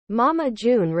Mama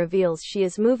June reveals she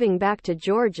is moving back to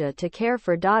Georgia to care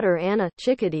for daughter Anna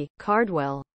Chickadee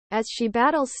Cardwell as she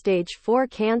battles stage 4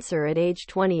 cancer at age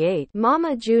 28.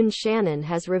 Mama June Shannon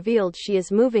has revealed she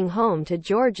is moving home to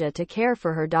Georgia to care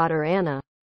for her daughter Anna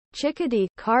Chickadee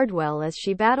Cardwell as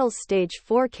she battles stage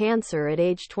 4 cancer at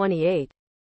age 28.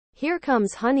 Here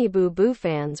Comes Honey Boo Boo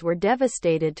fans were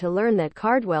devastated to learn that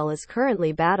Cardwell is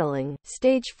currently battling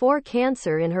stage 4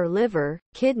 cancer in her liver,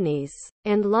 kidneys,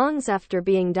 and lungs after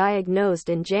being diagnosed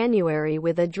in January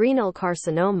with adrenal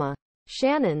carcinoma.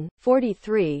 Shannon,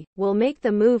 43, will make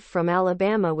the move from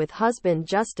Alabama with husband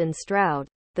Justin Stroud.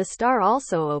 The star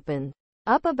also opened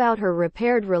up about her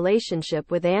repaired relationship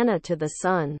with Anna to The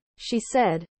Sun. She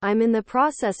said, "I'm in the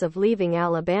process of leaving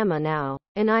Alabama now,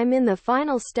 and I'm in the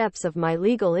final steps of my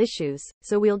legal issues,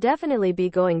 so we'll definitely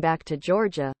be going back to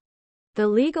Georgia." The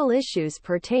legal issues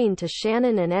pertain to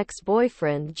Shannon and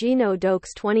ex-boyfriend Gino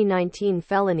Doke's 2019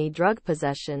 felony drug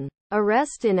possession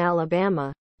arrest in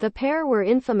Alabama. The pair were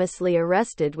infamously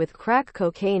arrested with crack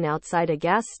cocaine outside a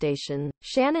gas station.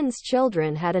 Shannon's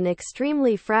children had an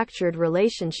extremely fractured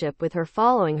relationship with her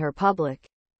following her public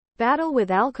battle with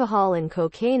alcohol and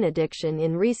cocaine addiction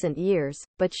in recent years,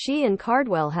 but she and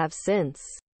Cardwell have since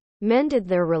mended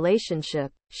their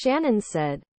relationship. Shannon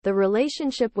said, "The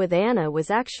relationship with Anna was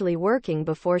actually working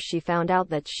before she found out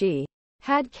that she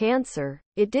had cancer.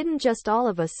 It didn't just all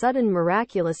of a sudden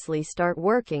miraculously start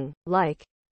working, like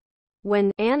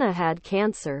when Anna had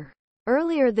cancer."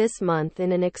 Earlier this month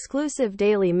in an exclusive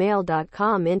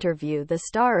DailyMail.com interview, the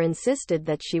star insisted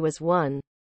that she was one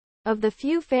of the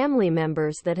few family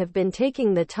members that have been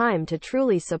taking the time to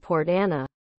truly support Anna.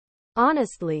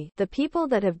 "Honestly, the people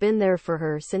that have been there for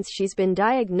her since she's been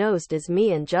diagnosed is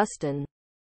me and Justin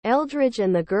Eldridge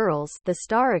and the girls," the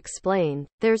star explained.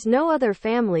 "There's no other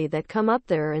family that come up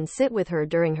there and sit with her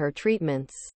during her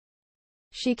treatments."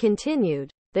 She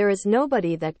continued, "There is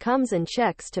nobody that comes and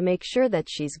checks to make sure that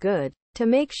she's good, to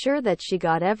make sure that she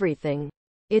got everything.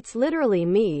 It's literally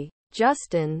me,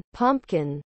 Justin,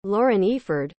 Pumpkin, Lauren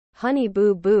Eford, Honey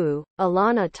Boo Boo,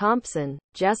 Alana Thompson,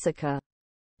 Jessica.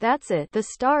 That's it." The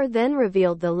star then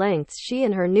revealed the lengths she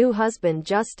and her new husband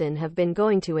Justin have been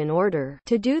going to in order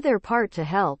to do their part to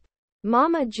help.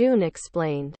 Mama June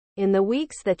explained, "In the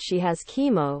weeks that she has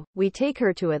chemo, we take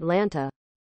her to Atlanta.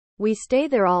 We stay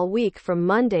there all week from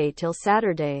Monday till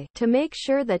Saturday to make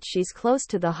sure that she's close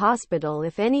to the hospital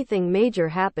if anything major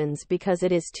happens, because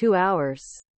it is 2 hours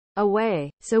away.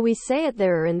 So we say it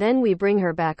there and then we bring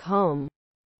her back home.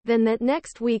 Then that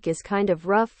next week is kind of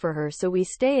rough for her, so we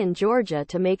stay in Georgia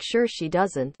to make sure she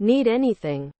doesn't need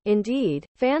anything." Indeed,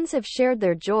 fans have shared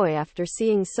their joy after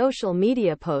seeing social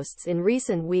media posts in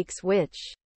recent weeks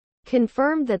which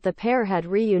confirmed that the pair had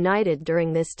reunited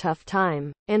during this tough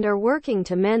time, and are working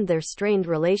to mend their strained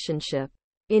relationship.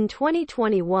 In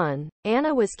 2021,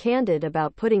 Anna was candid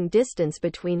about putting distance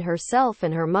between herself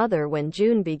and her mother when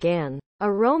June began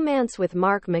a romance with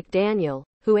Mark McDaniel,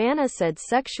 who Anna said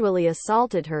sexually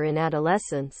assaulted her in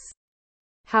adolescence.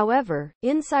 However,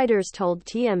 insiders told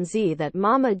TMZ that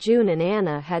Mama June and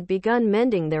Anna had begun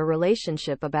mending their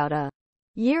relationship about a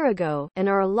year ago, and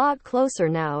are a lot closer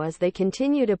now as they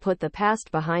continue to put the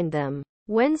past behind them.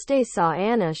 Wednesday saw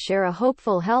Anna share a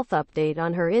hopeful health update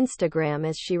on her Instagram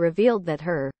as she revealed that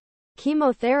her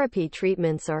chemotherapy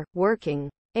treatments are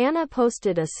working. Anna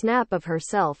posted a snap of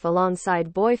herself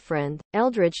alongside boyfriend,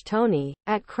 Eldridge Tony,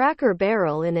 at Cracker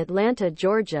Barrel in Atlanta,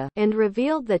 Georgia, and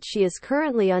revealed that she is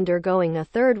currently undergoing a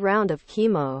third round of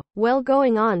chemo, while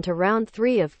going on to round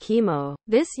 3 of chemo.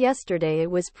 "This yesterday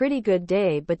it was pretty good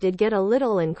day but did get a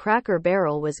little, and Cracker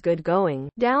Barrel was good, going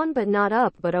down but not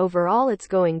up, but overall it's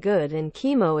going good and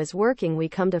chemo is working, we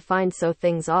come to find, so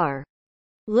things are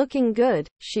looking good,"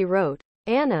 she wrote.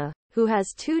 Anna, who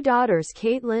has 2 daughters,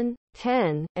 Caitlin,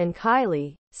 10, and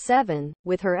Kylie, 7,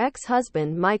 with her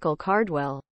ex-husband Michael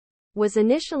Cardwell, was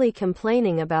initially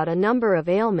complaining about a number of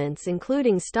ailments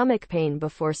including stomach pain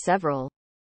before several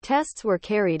tests were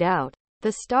carried out.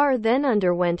 The star then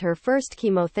underwent her first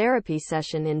chemotherapy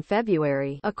session in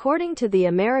February. According to the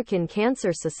American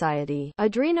Cancer Society,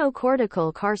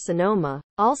 adrenocortical carcinoma,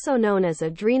 also known as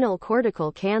adrenal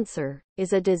cortical cancer,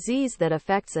 is a disease that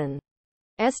affects an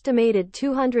estimated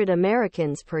 200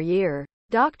 Americans per year.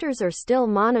 Doctors are still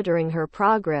monitoring her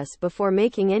progress before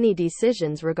making any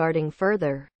decisions regarding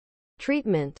further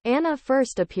treatment. Anna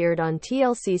first appeared on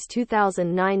TLC's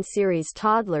 2009 series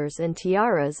Toddlers and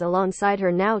Tiaras alongside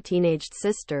her now teenaged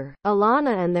sister,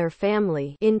 Alana, and their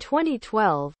family. In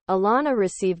 2012, Alana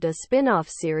received a spin-off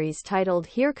series titled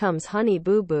Here Comes Honey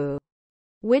Boo Boo,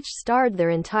 which starred their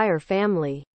entire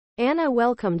family. Anna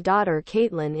welcomed daughter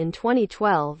Caitlin in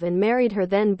 2012 and married her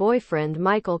then-boyfriend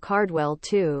Michael Cardwell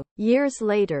 2 years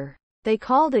later. They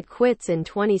called it quits in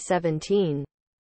 2017.